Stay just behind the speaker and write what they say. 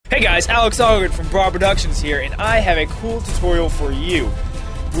Hey guys, Alex Ogden from Broad Productions here, and I have a cool tutorial for you.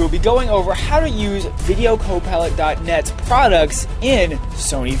 We'll be going over how to use VideoCopilot.net's products in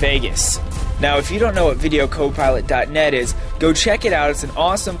Sony Vegas. Now, if you don't know what VideoCopilot.net is, go check it out. It's an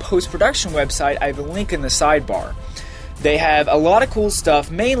awesome post-production website. I have a link in the sidebar. They have a lot of cool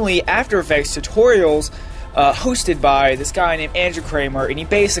stuff, mainly After Effects tutorials, hosted by this guy named Andrew Kramer, and he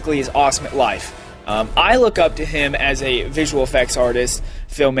basically is awesome at life. I look up to him as a visual effects artist,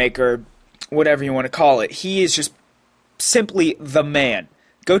 filmmaker, whatever you want to call it. He is just simply the man.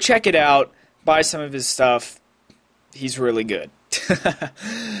 Go check it out, buy some of his stuff. He's really good.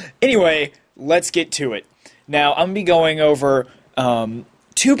 Anyway, let's get to it. Now, I'm going to be going over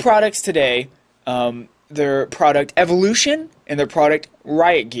two products today. Their product Evolution and their product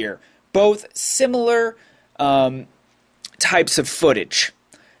Riot Gear. Both similar types of footage.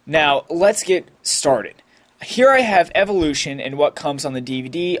 Now, let's get started. Here I have Evolution and what comes on the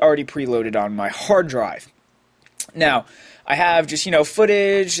DVD already preloaded on my hard drive. Now, I have just,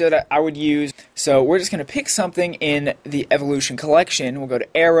 footage that I would use. So we're just going to pick something in the Evolution collection. We'll go to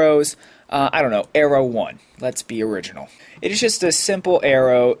arrows. Arrow 1. Let's be original. It is just a simple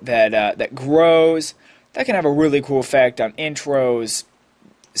arrow that grows. That can have a really cool effect on intros,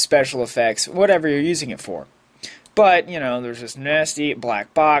 special effects, whatever you're using it for. But, there's this nasty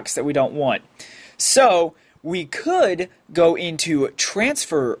black box that we don't want. So, we could go into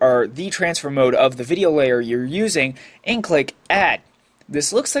transfer, or the transfer mode of the video layer you're using, and click Add.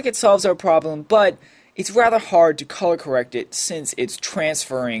 This looks like it solves our problem, but it's rather hard to color correct it since it's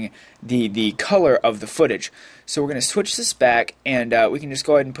transferring the color of the footage. So we're going to switch this back, and we can just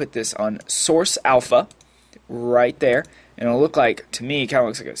go ahead and put this on Source Alpha, right there. And it'll look like, to me, it kind of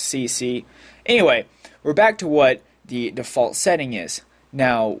looks like a CC. Anyway, we're back to what the default setting is.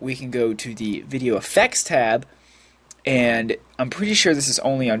 Now, we can go to the Video Effects tab, and I'm pretty sure this is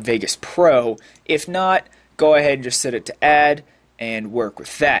only on Vegas Pro. If not, go ahead and just set it to Add and work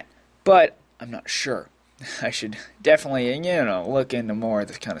with that. But I'm not sure. I should definitely, look into more of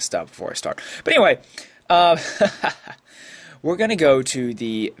this kind of stuff before I start. But anyway, we're going to go to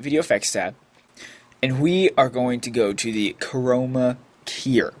the Video Effects tab, and we are going to go to the Chroma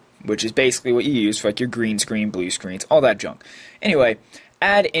Gear, which is basically what you use for like your green screen, blue screens, all that junk. Anyway,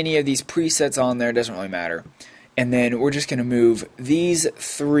 add any of these presets on there, doesn't really matter. And then we're just going to move these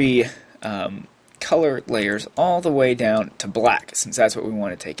three color layers all the way down to black, since that's what we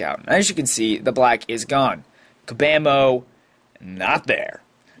want to take out. And as you can see, the black is gone. Kabammo, not there.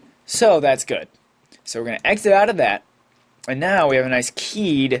 So that's good. So we're going to exit out of that, and now we have a nice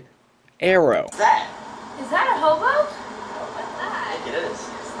keyed arrow. Is that a hobo? I think it is.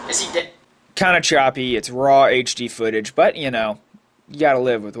 Is he dead? Kind of choppy, it's raw HD footage, but you gotta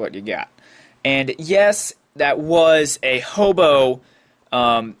live with what you got. And yes, that was a hobo,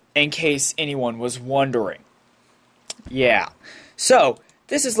 in case anyone was wondering. Yeah. So,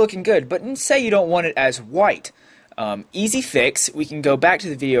 this is looking good, but say you don't want it as white. Easy fix, we can go back to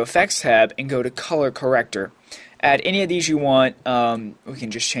the Video Effects tab and go to Color Corrector. Add any of these you want, we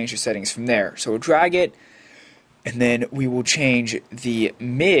can just change the settings from there. So we'll drag it, and then we will change the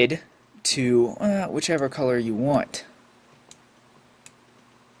mid to whichever color you want.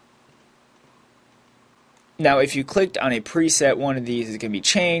 Now, if you clicked on a preset, one of these is going to be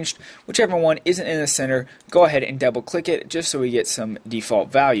changed. Whichever one isn't in the center, go ahead and double click it just so we get some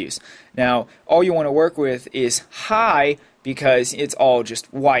default values. Now, all you want to work with is high because it's all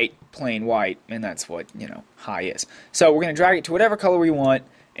just white, plain white, and that's what, high is. So we're going to drag it to whatever color we want,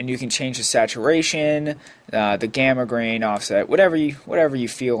 and you can change the saturation, the gamma grain, offset, whatever you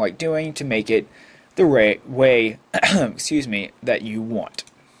feel like doing to make it the way that you want.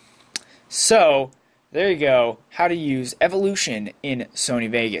 So, there you go, how to use Evolution in Sony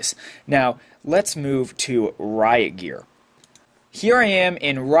Vegas. Now, let's move to Riot Gear. Here I am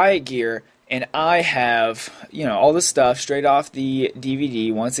in Riot Gear, and I have, all this stuff straight off the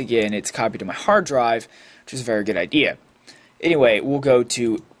DVD. Once again, it's copied to my hard drive, which is a very good idea. Anyway, we'll go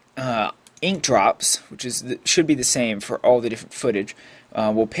to ink drops, which should be the same for all the different footage.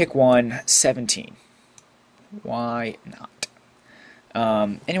 We'll pick one, 17. Why not?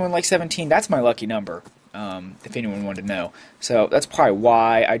 Anyone like 17? That's my lucky number, if anyone wanted to know. So that's probably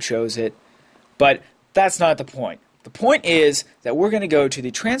why I chose it. But that's not the point. The point is that we're going to go to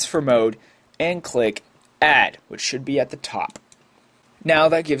the transfer mode and click Add, which should be at the top. Now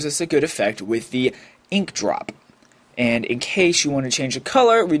that gives us a good effect with the ink drop. And in case you want to change the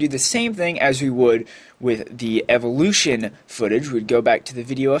color, we do the same thing as we would with the Evolution footage. We'd go back to the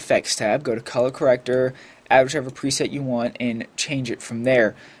Video Effects tab, go to Color Corrector, add whichever preset you want, and change it from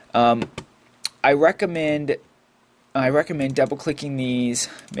there. I recommend I recommend double clicking these,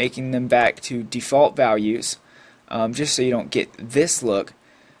 making them back to default values, just so you don't get this look.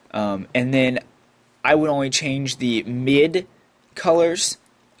 And then I would only change the mid colors,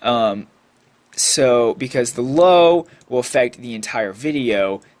 because the low will affect the entire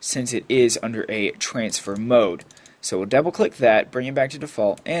video since it is under a transfer mode. So we'll double click that, bring it back to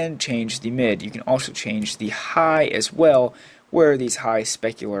default, and change the mid. You can also change the high as well, where these high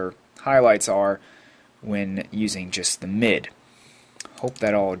specular highlights are when using just the mid. Hope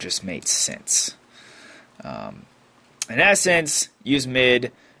that all just made sense. In essence, use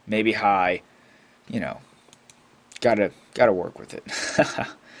mid, maybe high. You know, gotta work with it.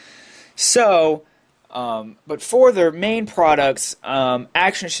 So, but for their main products,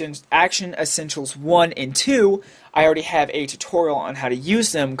 Action Essentials 1 and 2, I already have a tutorial on how to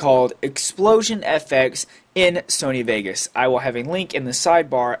use them called Explosion FX in Sony Vegas. I will have a link in the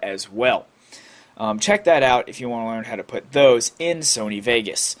sidebar as well. Check that out if you want to learn how to put those in Sony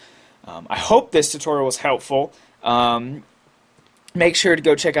Vegas. I hope this tutorial was helpful. Make sure to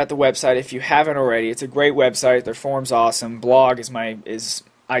go check out the website if you haven't already. It's a great website. Their forum's awesome. Blog is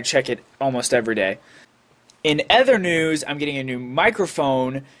I check it almost every day. In other news, I'm getting a new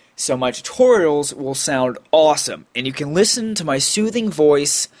microphone, so my tutorials will sound awesome, and you can listen to my soothing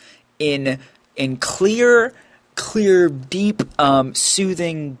voice in clear, deep,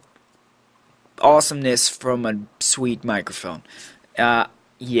 soothing awesomeness from a sweet microphone.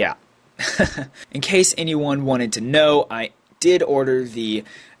 Yeah. In case anyone wanted to know, I did order the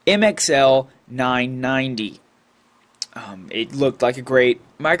MXL 990. It looked like a great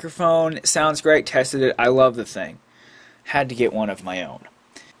microphone. It sounds great. Tested it. I love the thing. Had to get one of my own.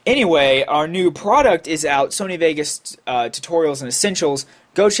 Anyway, our new product is out. Sony Vegas Tutorials and Essentials.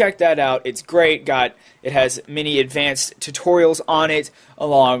 Go check that out. It's great. It has many advanced tutorials on it,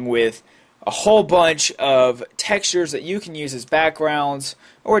 along with a whole bunch of textures that you can use as backgrounds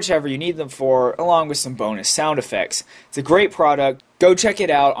or whichever you need them for, along with some bonus sound effects. It's a great product. Go check it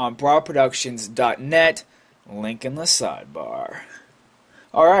out on broadproductions.net. Link in the sidebar.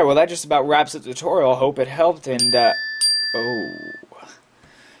 Alright, well that just about wraps up the tutorial. Hope it helped, and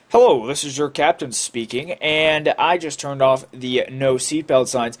hello, this is your captain speaking, and I just turned off the no seatbelt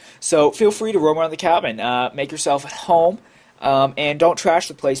signs, so feel free to roam around the cabin. Make yourself at home, and don't trash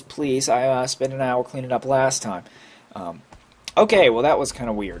the place, please. I spent an hour cleaning up last time. Okay, well that was kind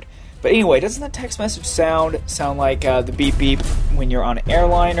of weird. But anyway, doesn't the text message sound like the beep beep when you're on an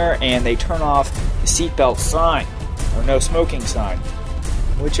airliner and they turn off the seatbelt sign or no smoking sign?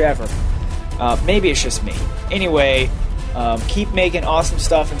 Whichever. Maybe it's just me. Anyway, keep making awesome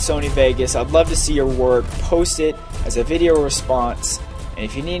stuff in Sony Vegas. I'd love to see your work. Post it as a video response. And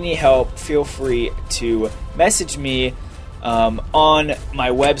if you need any help, feel free to message me on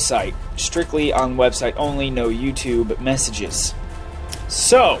my website. Strictly on website only, no YouTube messages.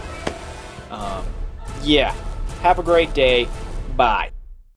 So, yeah. Have a great day. Bye.